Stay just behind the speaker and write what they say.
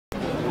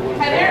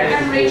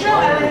I'm Rachel.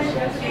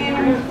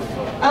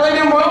 I live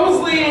in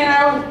Moseley, and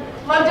I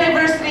love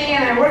diversity,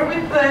 and I work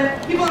with the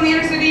people in the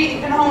inner city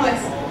and the homeless.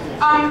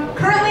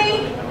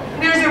 Currently,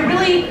 there's a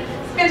really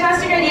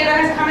fantastic idea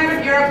that has come out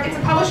of Europe. It's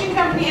a publishing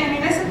company and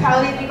a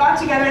municipality. They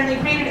got together and they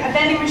created a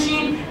vending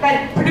machine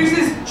that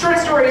produces short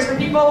stories for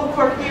people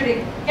who are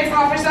commuting. Gets them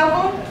off their cell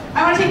phone.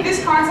 I want to take this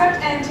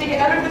concept and take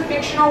it out of the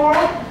fictional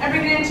world and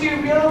bring it into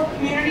real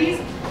communities,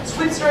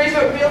 with stories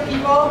about real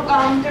people,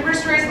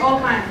 diverse stories of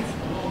all kinds.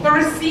 The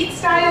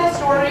receipt-style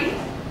story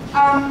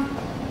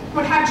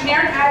would have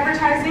generic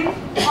advertising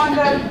on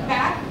the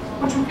back,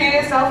 which would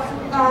create a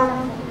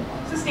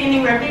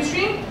self-sustaining revenue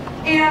stream.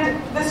 And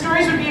the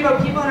stories would be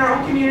about people in our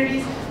own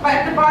communities, but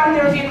at the bottom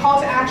there would be a call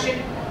to action.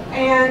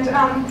 And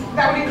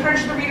that would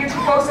encourage the reader to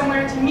go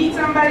somewhere to meet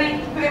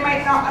somebody who they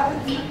might not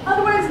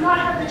otherwise not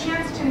have the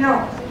chance to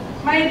know.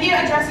 My idea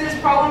addresses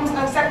problems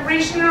of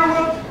separation in our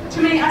world,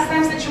 too many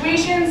us-them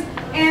situations,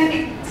 and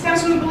it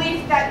stems from the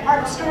belief that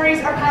our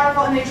stories are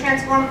powerful and they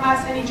transform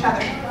us and each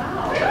other.